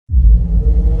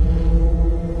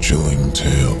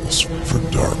Some tales for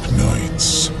dark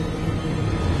nights.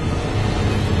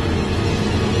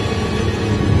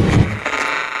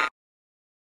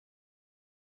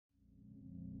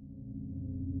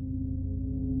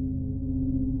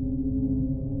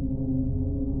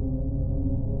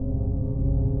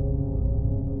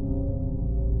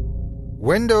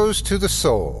 Windows to the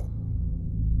Soul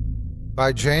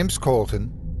by James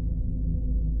Colton,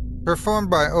 performed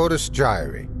by Otis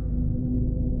Jiry.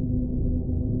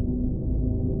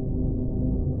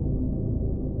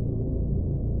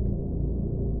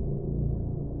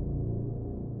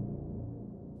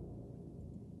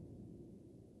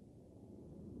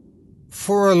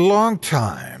 For a long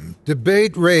time,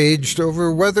 debate raged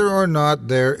over whether or not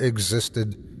there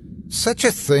existed such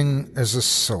a thing as a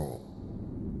soul.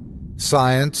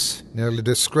 Science nearly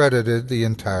discredited the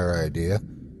entire idea,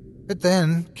 but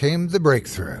then came the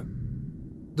breakthrough.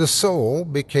 The soul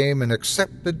became an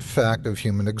accepted fact of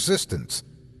human existence,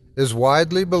 as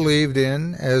widely believed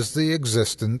in as the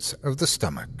existence of the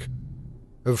stomach.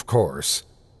 Of course,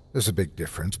 there's a big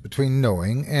difference between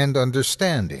knowing and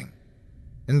understanding.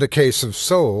 In the case of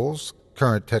souls,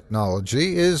 current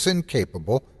technology is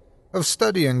incapable of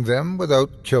studying them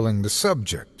without killing the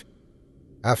subject.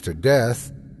 After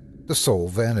death, the soul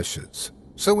vanishes,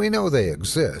 so we know they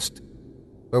exist,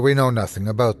 but we know nothing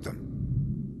about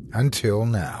them. Until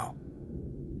now.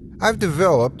 I've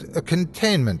developed a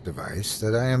containment device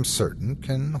that I am certain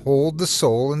can hold the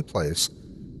soul in place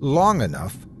long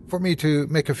enough for me to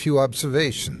make a few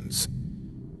observations.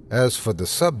 As for the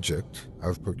subject,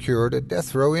 I've procured a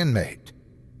death row inmate.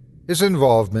 His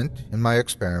involvement in my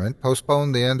experiment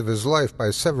postponed the end of his life by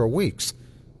several weeks,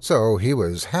 so he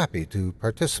was happy to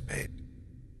participate.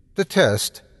 The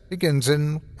test begins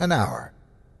in an hour.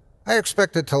 I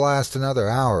expect it to last another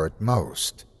hour at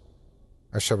most.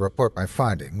 I shall report my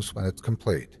findings when it's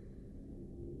complete.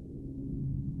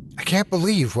 I can't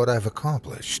believe what I've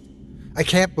accomplished. I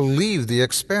can't believe the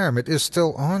experiment is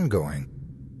still ongoing.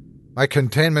 My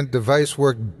containment device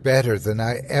worked better than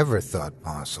I ever thought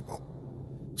possible.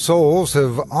 Souls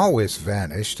have always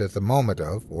vanished at the moment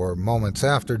of or moments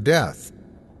after death.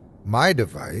 My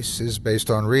device is based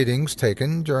on readings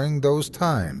taken during those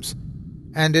times,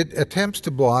 and it attempts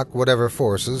to block whatever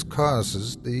forces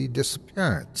causes the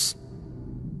disappearance.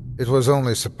 It was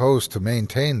only supposed to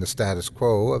maintain the status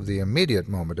quo of the immediate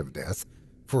moment of death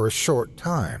for a short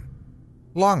time.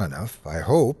 Long enough, I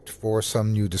hoped, for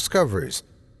some new discoveries,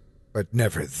 but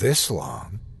never this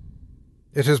long.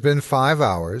 It has been 5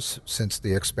 hours since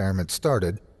the experiment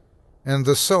started, and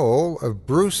the soul of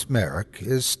Bruce Merrick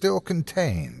is still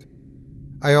contained.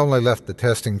 I only left the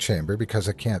testing chamber because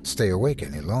I can't stay awake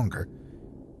any longer,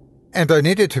 and I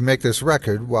needed to make this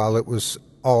record while it was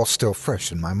all still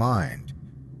fresh in my mind.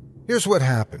 Here's what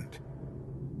happened.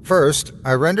 First,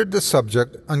 I rendered the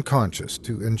subject unconscious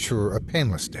to ensure a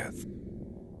painless death.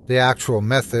 The actual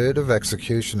method of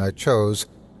execution I chose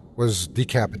was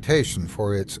decapitation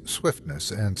for its swiftness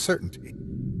and certainty.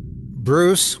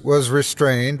 Bruce was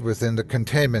restrained within the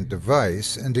containment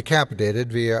device and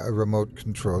decapitated via a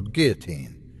remote-controlled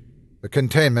guillotine. The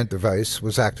containment device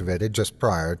was activated just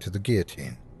prior to the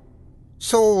guillotine.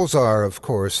 Souls are, of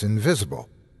course, invisible,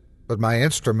 but my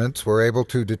instruments were able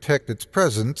to detect its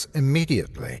presence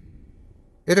immediately.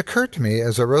 It occurred to me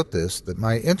as I wrote this that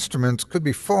my instruments could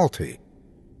be faulty.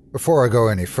 Before I go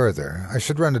any further, I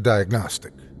should run a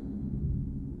diagnostic.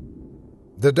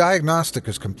 The diagnostic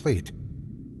is complete.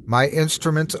 My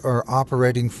instruments are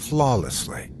operating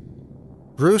flawlessly.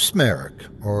 Bruce Merrick,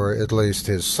 or at least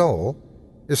his soul,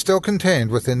 is still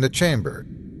contained within the chamber.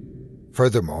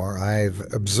 Furthermore, I've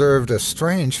observed a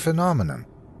strange phenomenon.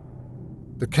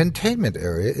 The containment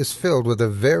area is filled with a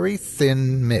very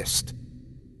thin mist.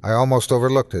 I almost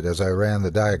overlooked it as I ran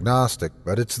the diagnostic,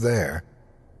 but it's there.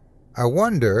 I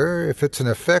wonder if it's an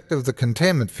effect of the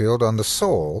containment field on the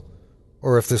soul,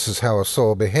 or if this is how a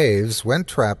soul behaves when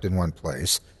trapped in one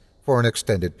place for an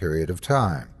extended period of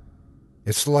time.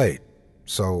 It's late,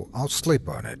 so I'll sleep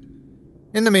on it.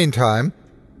 In the meantime,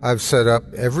 I've set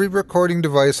up every recording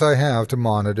device I have to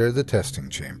monitor the testing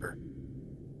chamber.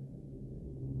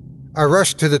 I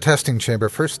rushed to the testing chamber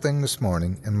first thing this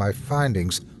morning, and my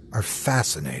findings are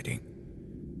fascinating.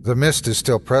 The mist is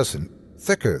still present,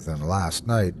 thicker than last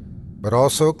night, but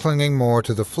also clinging more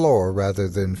to the floor rather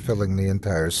than filling the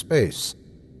entire space.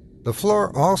 The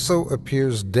floor also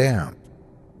appears damp.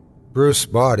 Bruce's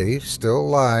body still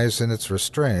lies in its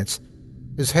restraints,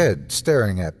 his head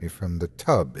staring at me from the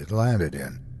tub it landed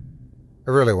in. I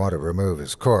really want to remove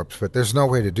his corpse, but there's no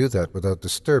way to do that without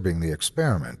disturbing the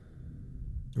experiment.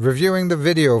 Reviewing the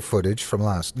video footage from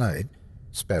last night,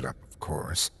 sped up of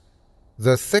course,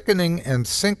 The thickening and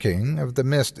sinking of the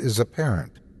mist is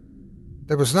apparent.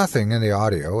 There was nothing in the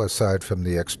audio aside from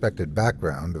the expected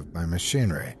background of my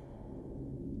machinery.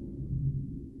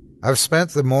 I've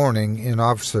spent the morning in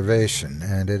observation,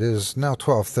 and it is now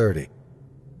 12:30.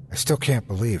 I still can't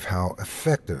believe how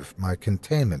effective my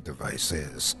containment device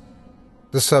is.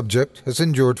 The subject has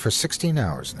endured for 16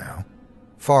 hours now,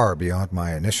 far beyond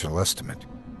my initial estimate.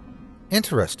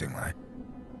 Interestingly,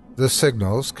 the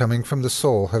signals coming from the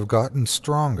soul have gotten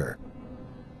stronger.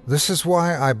 This is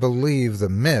why I believe the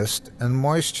mist and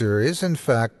moisture is in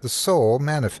fact the soul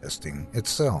manifesting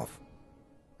itself.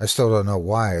 I still don't know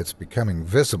why it's becoming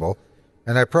visible,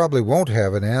 and I probably won't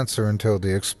have an answer until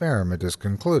the experiment is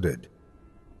concluded.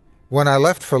 When I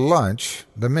left for lunch,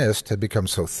 the mist had become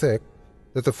so thick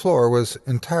that the floor was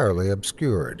entirely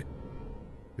obscured.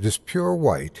 It is pure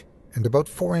white and about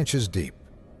 4 inches deep.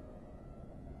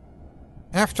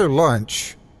 After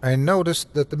lunch, I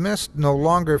noticed that the mist no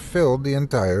longer filled the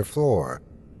entire floor.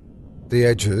 The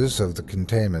edges of the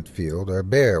containment field are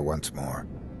bare once more.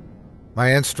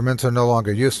 My instruments are no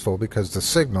longer useful because the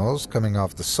signals coming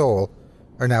off the soul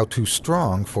are now too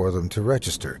strong for them to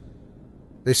register.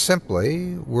 They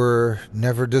simply were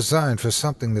never designed for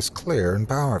something this clear and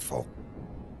powerful.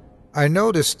 I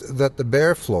noticed that the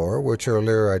bare floor, which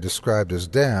earlier I described as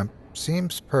damp,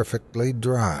 seems perfectly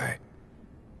dry.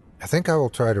 I think I will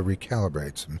try to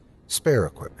recalibrate some spare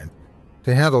equipment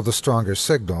to handle the stronger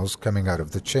signals coming out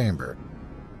of the chamber.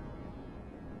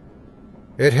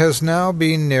 It has now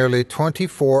been nearly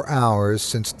 24 hours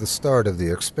since the start of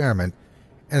the experiment,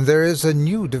 and there is a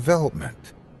new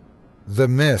development. The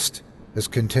mist has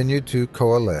continued to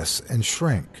coalesce and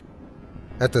shrink.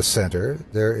 At the center,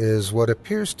 there is what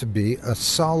appears to be a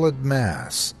solid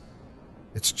mass.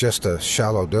 It's just a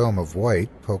shallow dome of white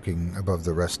poking above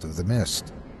the rest of the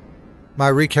mist.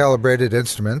 My recalibrated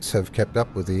instruments have kept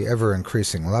up with the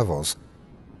ever-increasing levels,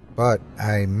 but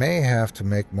I may have to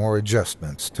make more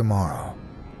adjustments tomorrow.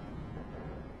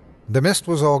 The mist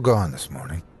was all gone this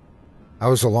morning. I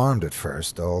was alarmed at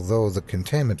first, although the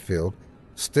containment field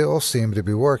still seemed to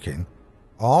be working.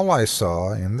 All I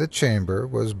saw in the chamber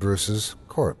was Bruce's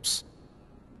corpse.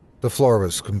 The floor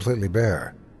was completely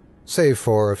bare, save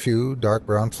for a few dark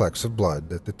brown flecks of blood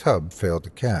that the tub failed to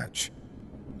catch.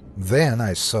 Then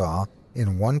I saw,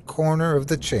 in one corner of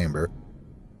the chamber,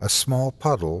 a small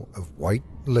puddle of white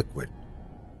liquid.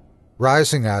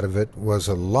 Rising out of it was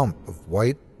a lump of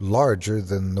white larger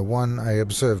than the one I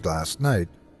observed last night,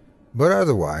 but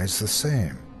otherwise the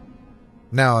same.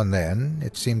 Now and then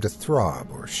it seemed to throb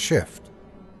or shift.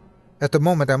 At the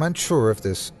moment I'm unsure if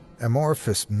this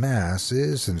amorphous mass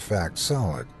is in fact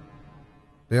solid.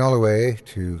 The only way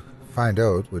to find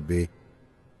out would be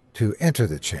to enter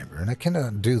the chamber, and I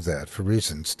cannot do that for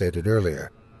reasons stated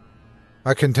earlier.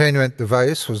 My containment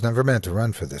device was never meant to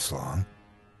run for this long,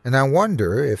 and I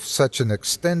wonder if such an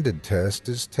extended test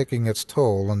is taking its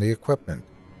toll on the equipment.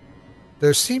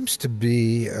 There seems to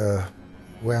be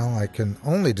I can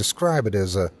only describe it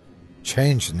as a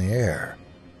change in the air.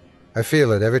 I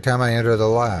feel it every time I enter the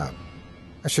lab.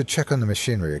 I should check on the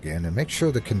machinery again and make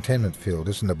sure the containment field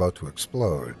isn't about to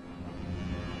explode.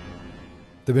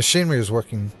 The machinery is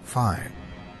working fine.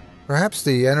 Perhaps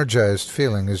the energized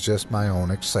feeling is just my own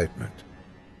excitement.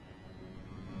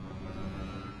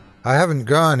 I haven't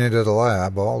gone into the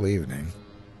lab all evening.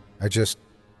 I just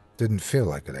didn't feel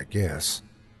like it, I guess.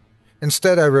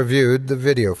 Instead, I reviewed the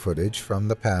video footage from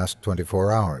the past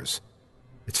 24 hours.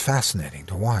 It's fascinating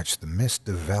to watch the mist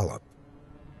develop.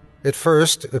 It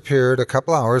first appeared a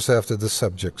couple hours after the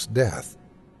subject's death.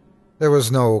 There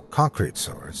was no concrete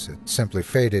source. It simply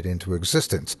faded into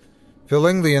existence,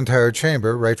 filling the entire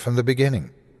chamber right from the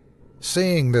beginning.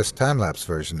 Seeing this time-lapse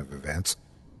version of events,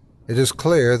 it is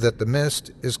clear that the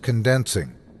mist is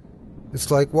condensing. It's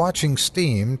like watching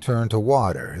steam turn to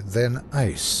water, then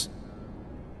ice.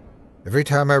 Every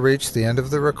time I reach the end of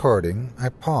the recording, I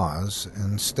pause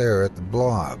and stare at the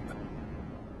blob.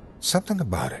 Something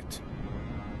about it.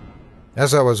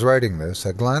 As I was writing this,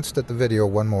 I glanced at the video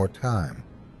one more time.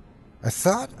 I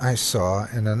thought I saw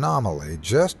an anomaly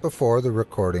just before the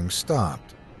recording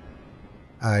stopped.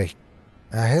 I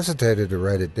hesitated to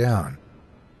write it down.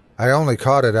 I only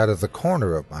caught it out of the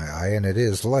corner of my eye, and it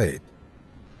is late.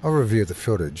 I'll review the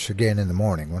footage again in the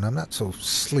morning when I'm not so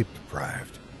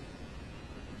sleep-deprived.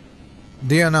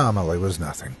 The anomaly was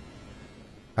nothing.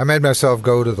 I made myself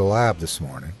go to the lab this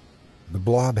morning. The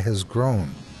blob has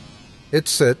grown. It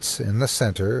sits in the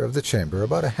center of the chamber,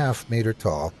 about a half-meter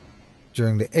tall,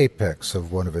 during the apex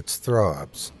of one of its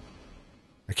throbs.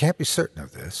 I can't be certain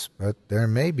of this, but there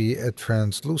may be a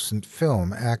translucent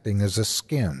film acting as a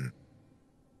skin.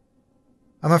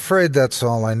 I'm afraid that's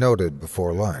all I noted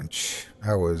before lunch.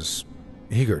 I was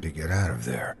eager to get out of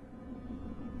there.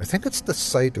 I think it's the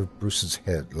sight of Bruce's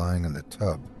head lying in the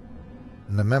tub,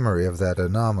 and the memory of that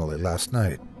anomaly last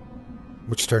night,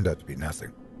 which turned out to be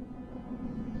nothing.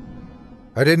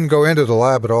 I didn't go into the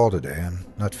lab at all today. I'm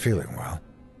not feeling well.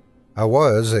 I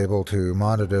was able to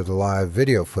monitor the live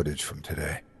video footage from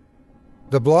today.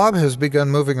 The blob has begun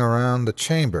moving around the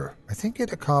chamber. I think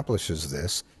it accomplishes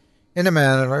this in a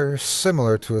manner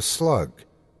similar to a slug.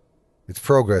 Its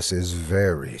progress is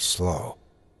very slow.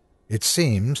 It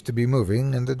seems to be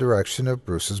moving in the direction of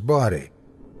Bruce's body.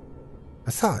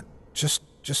 A thought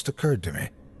just occurred to me.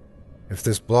 If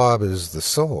this blob is the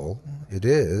soul, it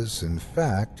is, in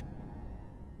fact.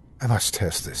 I must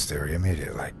test this theory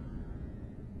immediately.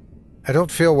 I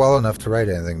don't feel well enough to write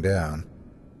anything down.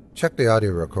 Check the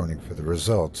audio recording for the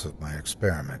results of my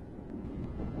experiment.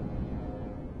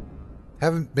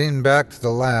 Haven't been back to the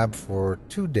lab for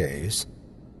 2 days.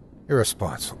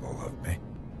 Irresponsible of me.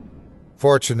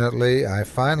 Fortunately, I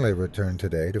finally returned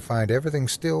today to find everything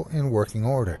still in working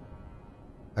order.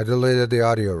 I deleted the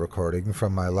audio recording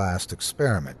from my last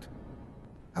experiment.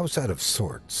 I was out of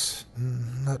sorts,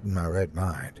 not in my right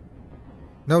mind.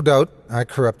 No doubt I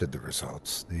corrupted the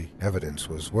results. The evidence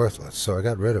was worthless, so I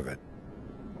got rid of it.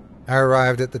 I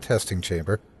arrived at the testing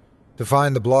chamber to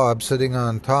find the blob sitting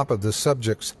on top of the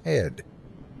subject's head.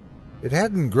 It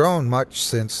hadn't grown much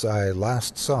since I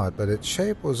last saw it, but its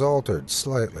shape was altered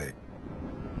slightly.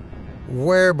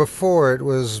 Where before it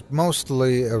was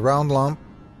mostly a round lump,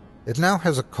 it now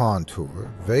has a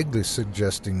contour, vaguely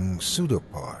suggesting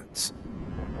pseudopods.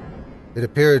 It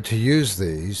appeared to use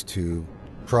these to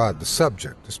prod the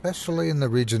subject, especially in the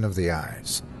region of the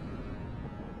eyes.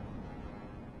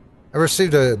 I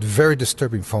received a very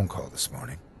disturbing phone call this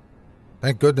morning.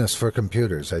 Thank goodness for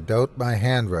computers. I doubt my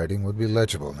handwriting would be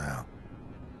legible now.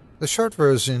 The short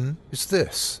version is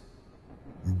this.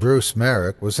 Bruce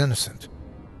Merrick was innocent.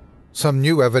 Some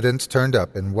new evidence turned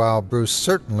up, and while Bruce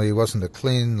certainly wasn't a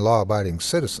clean, law-abiding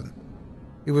citizen,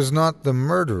 he was not the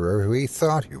murderer who he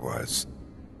thought he was.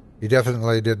 He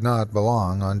definitely did not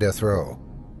belong on death row.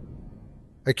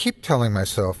 I keep telling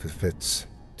myself if it's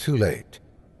too late,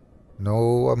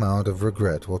 no amount of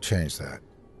regret will change that.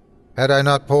 Had I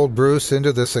not pulled Bruce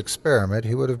into this experiment,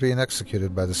 he would have been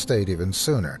executed by the state even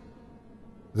sooner.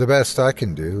 The best I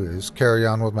can do is carry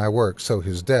on with my work so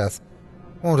his death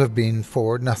won't have been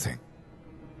for nothing.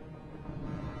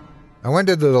 I went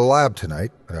into the lab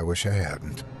tonight, but I wish I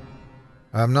hadn't.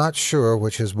 I'm not sure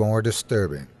which is more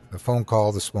disturbing, the phone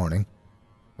call this morning,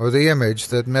 or the image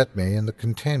that met me in the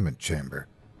containment chamber.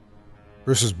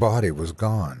 Bruce's body was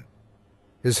gone.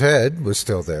 His head was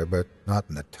still there, but not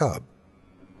in the tub.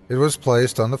 It was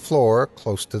placed on the floor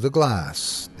close to the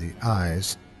glass. The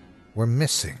eyes were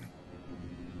missing.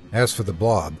 As for the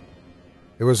blob,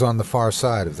 it was on the far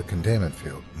side of the containment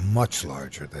field, much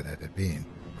larger than it had been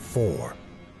before.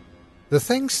 The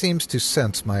thing seems to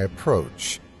sense my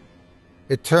approach.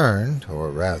 It turned,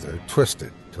 or rather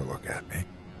twisted, to look at me.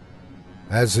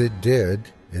 As it did,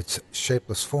 its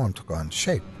shapeless form took on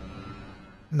shape.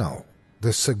 No,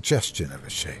 the suggestion of a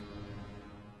shape.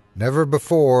 Never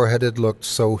before had it looked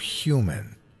so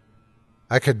human.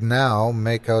 I could now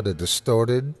make out a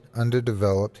distorted,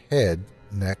 underdeveloped head,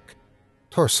 neck,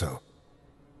 torso.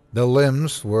 The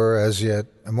limbs were as yet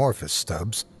amorphous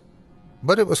stubs,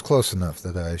 but it was close enough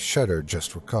that I shuddered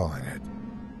just recalling it.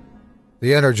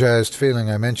 The energized feeling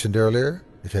I mentioned earlier,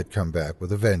 it had come back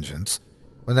with a vengeance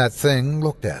when that thing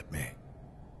looked at me.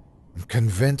 I'm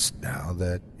convinced now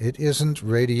that it isn't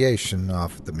radiation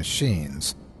off the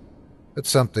machines, but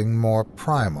something more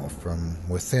primal from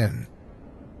within.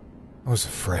 I was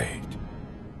afraid.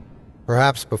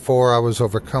 Perhaps before I was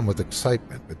overcome with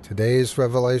excitement, but today's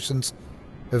revelations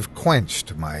have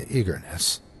quenched my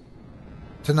eagerness.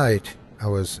 Tonight, I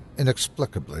was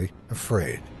inexplicably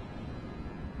afraid.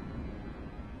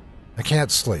 I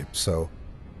can't sleep, so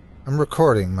I'm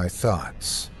recording my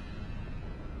thoughts.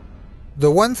 The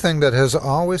one thing that has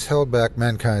always held back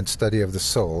mankind's study of the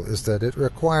soul is that it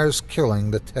requires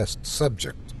killing the test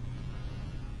subject.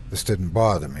 This didn't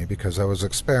bother me because I was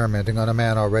experimenting on a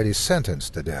man already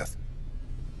sentenced to death.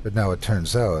 But now it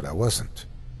turns out I wasn't.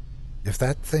 If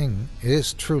that thing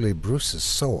is truly Bruce's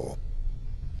soul,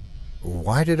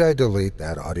 why did I delete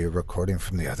that audio recording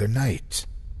from the other night?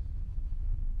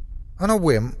 On a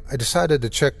whim, I decided to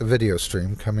check the video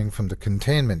stream coming from the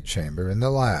containment chamber in the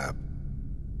lab.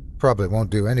 Probably won't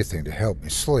do anything to help me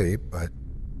sleep, but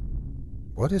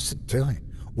what is it doing?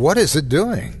 What is it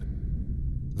doing?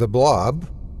 The blob,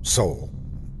 soul,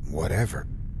 whatever.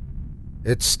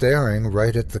 It's staring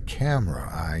right at the camera.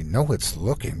 I know it's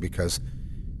looking because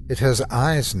It has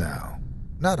eyes now.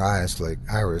 Not eyes like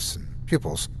iris and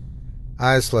pupils.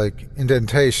 Eyes like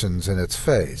indentations in its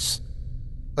face.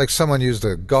 Like someone used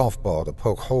a golf ball to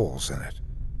poke holes in it.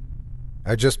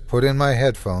 I just put in my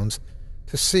headphones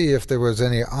to see if there was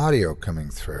any audio coming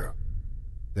through.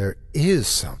 There is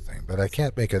something, but I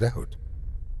can't make it out.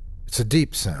 It's a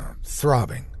deep sound,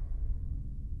 throbbing.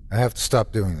 I have to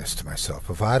stop doing this to myself.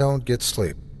 If I don't get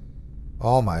sleep,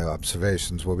 all my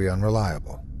observations will be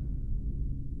unreliable.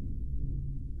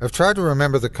 I've tried to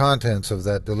remember the contents of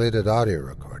that deleted audio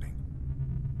recording.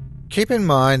 Keep in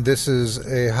mind this is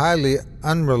a highly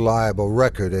unreliable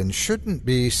record and shouldn't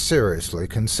be seriously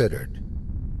considered.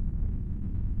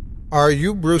 Are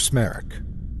you Bruce Merrick?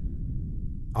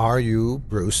 Are you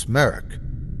Bruce Merrick?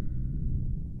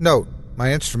 Note,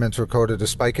 my instruments recorded a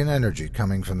spike in energy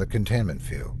coming from the containment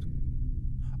field.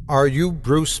 Are you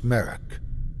Bruce Merrick?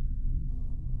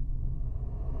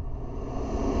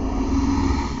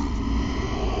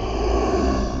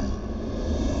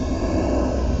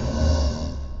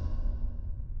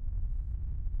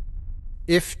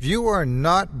 If you are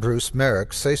not Bruce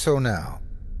Merrick, say so now.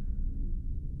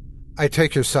 I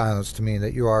take your silence to mean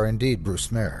that you are indeed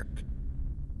Bruce Merrick.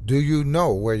 Do you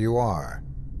know where you are?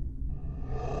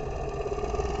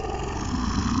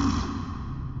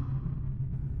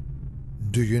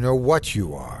 Do you know what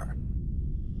you are?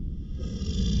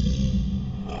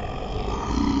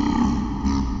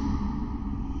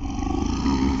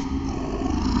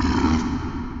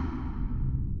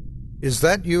 Is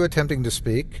that you attempting to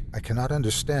speak? I cannot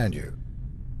understand you.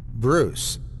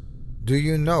 Bruce, do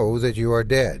you know that you are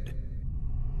dead?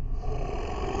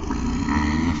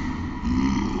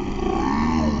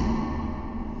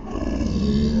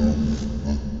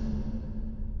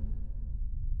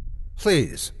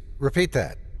 Please, repeat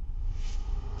that.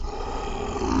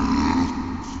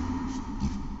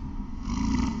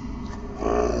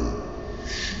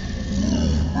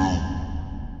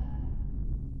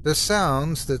 The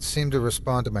sounds that seemed to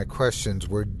respond to my questions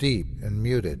were deep and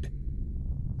muted.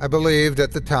 I believed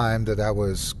at the time that I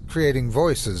was creating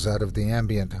voices out of the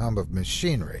ambient hum of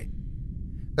machinery.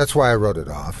 That's why I wrote it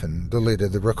off and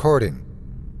deleted the recording.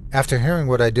 After hearing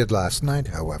what I did last night,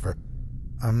 however,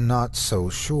 I'm not so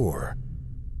sure.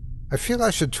 I feel I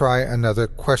should try another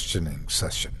questioning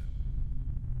session.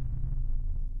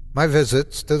 My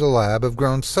visits to the lab have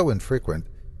grown so infrequent,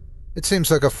 it seems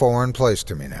like a foreign place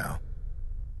to me now.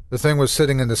 The thing was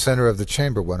sitting in the center of the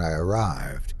chamber when I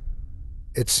arrived.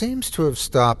 It seems to have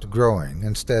stopped growing,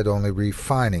 instead only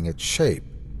refining its shape.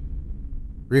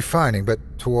 Refining,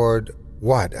 but toward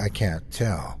what I can't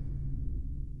tell.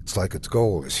 It's like its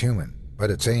goal is human, but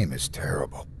its aim is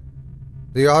terrible.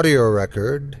 The audio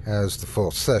record has the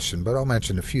full session, but I'll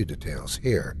mention a few details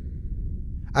here.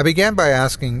 I began by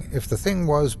asking if the thing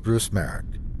was Bruce Merrick.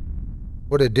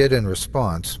 What it did in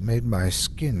response made my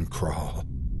skin crawl.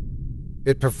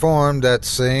 It performed that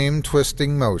same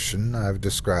twisting motion I've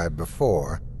described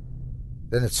before.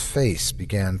 Then its face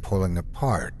began pulling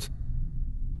apart.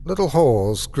 Little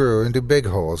holes grew into big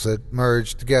holes that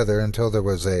merged together until there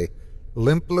was a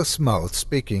limpless mouth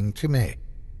speaking to me.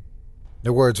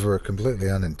 The words were completely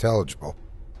unintelligible,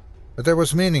 but there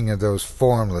was meaning in those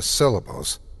formless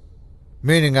syllables.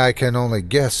 Meaning I can only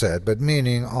guess at, but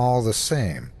meaning all the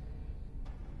same.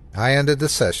 I ended the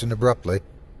session abruptly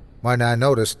when I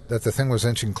noticed that the thing was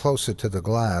inching closer to the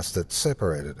glass that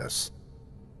separated us.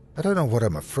 I don't know what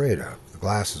I'm afraid of. The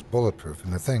glass is bulletproof,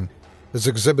 and the thing has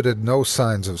exhibited no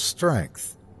signs of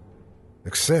strength.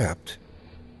 Except,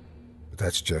 but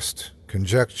that's just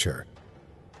conjecture.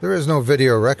 There is no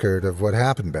video record of what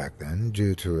happened back then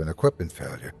due to an equipment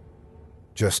failure.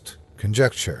 Just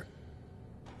conjecture.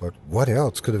 But what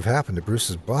else could have happened to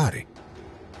Bruce's body?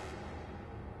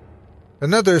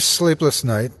 Another sleepless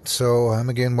night, so I'm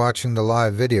again watching the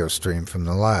live video stream from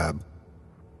the lab.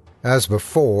 As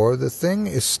before, the thing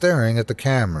is staring at the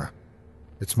camera.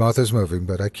 Its mouth is moving,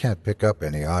 but I can't pick up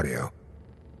any audio.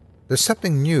 There's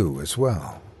something new as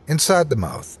well. Inside the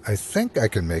mouth, I think I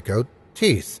can make out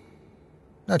teeth.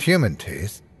 Not human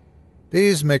teeth.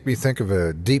 These make me think of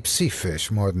a deep-sea fish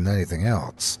more than anything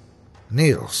else.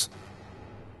 Needles.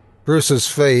 Bruce's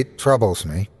fate troubles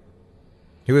me.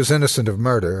 He was innocent of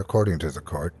murder, according to the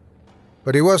court,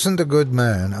 but he wasn't a good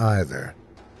man either.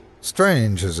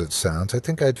 Strange as it sounds, I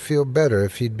think I'd feel better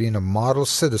if he'd been a model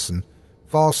citizen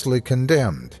falsely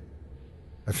condemned.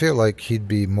 I feel like he'd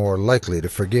be more likely to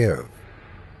forgive.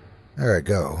 There I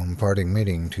go, imparting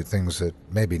meaning to things that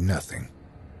may be nothing.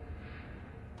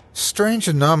 Strange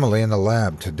anomaly in the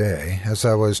lab today. As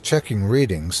I was checking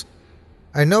readings,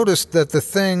 I noticed that the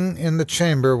thing in the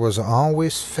chamber was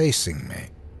always facing me.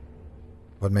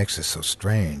 What makes this so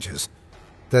strange is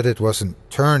that it wasn't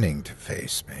turning to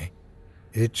face me.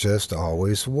 It just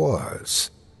always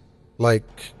was.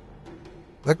 Like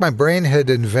my brain had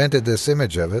invented this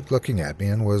image of it looking at me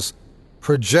and was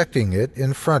projecting it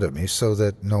in front of me so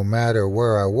that no matter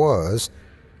where I was,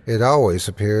 it always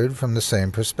appeared from the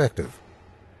same perspective.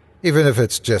 Even if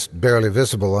it's just barely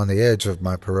visible on the edge of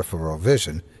my peripheral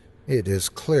vision, it is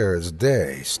clear as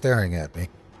day staring at me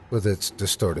with its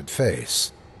distorted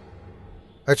face.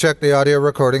 I checked the audio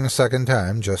recording a second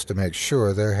time just to make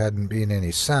sure there hadn't been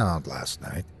any sound last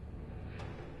night.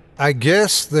 I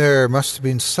guess there must have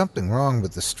been something wrong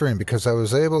with the stream because I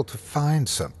was able to find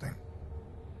something.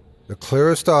 The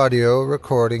clearest audio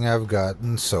recording I've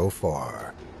gotten so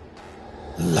far.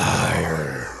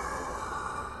 Liar.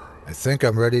 I think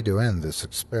I'm ready to end this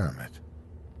experiment.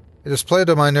 It has played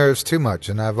on my nerves too much,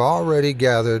 and I've already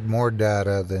gathered more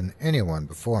data than anyone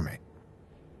before me.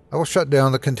 I will shut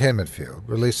down the containment field,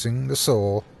 releasing the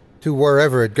soul to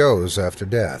wherever it goes after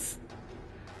death.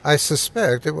 I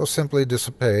suspect it will simply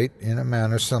dissipate in a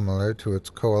manner similar to its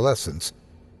coalescence,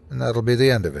 and that'll be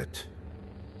the end of it.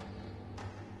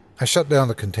 I shut down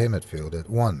the containment field at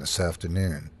 1 this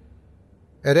afternoon.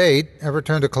 At 8, I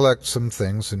returned to collect some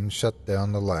things and shut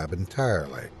down the lab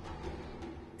entirely.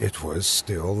 It was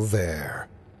still there.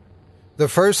 The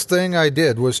first thing I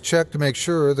did was check to make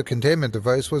sure the containment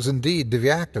device was indeed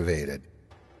deactivated.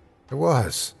 It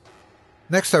was.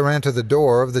 Next, I ran to the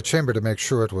door of the chamber to make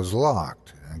sure it was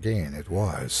locked. Again, it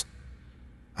was.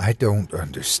 I don't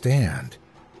understand.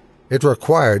 It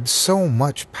required so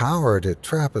much power to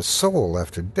trap a soul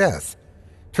after death,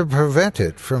 to prevent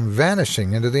it from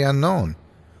vanishing into the unknown.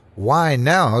 Why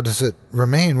now does it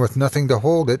remain with nothing to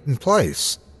hold it in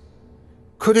place?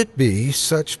 Could it be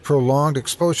such prolonged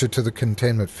exposure to the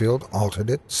containment field altered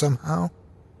it somehow?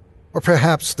 Or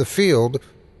perhaps the field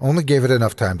only gave it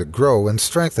enough time to grow and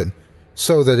strengthen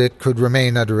so that it could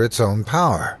remain under its own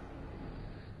power.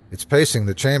 It's pacing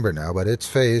the chamber now, but its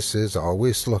face is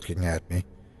always looking at me.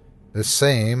 The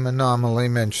same anomaly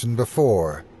mentioned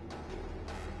before.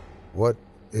 What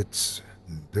it's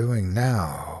doing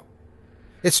now.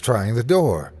 It's trying the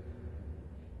door.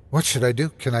 What should I do?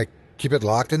 Can I keep it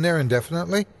locked in there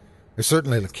indefinitely? I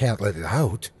certainly can't let it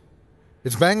out.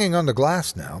 It's banging on the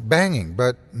glass now, banging,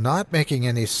 but not making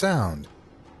any sound.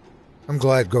 I'm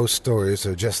glad ghost stories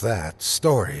are just that,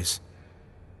 stories.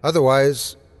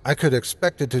 Otherwise, I could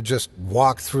expect it to just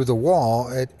walk through the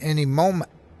wall at any moment.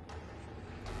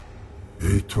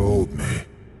 He told me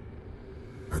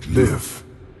I'd live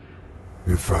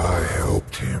if I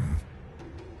helped him.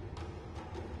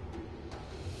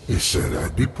 He said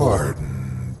I'd be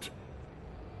pardoned.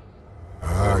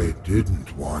 I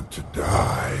didn't want to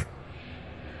die.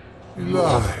 He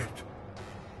lied.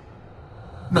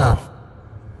 Now,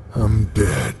 I'm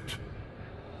dead.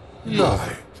 He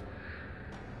lied.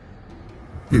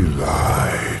 He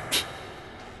lied.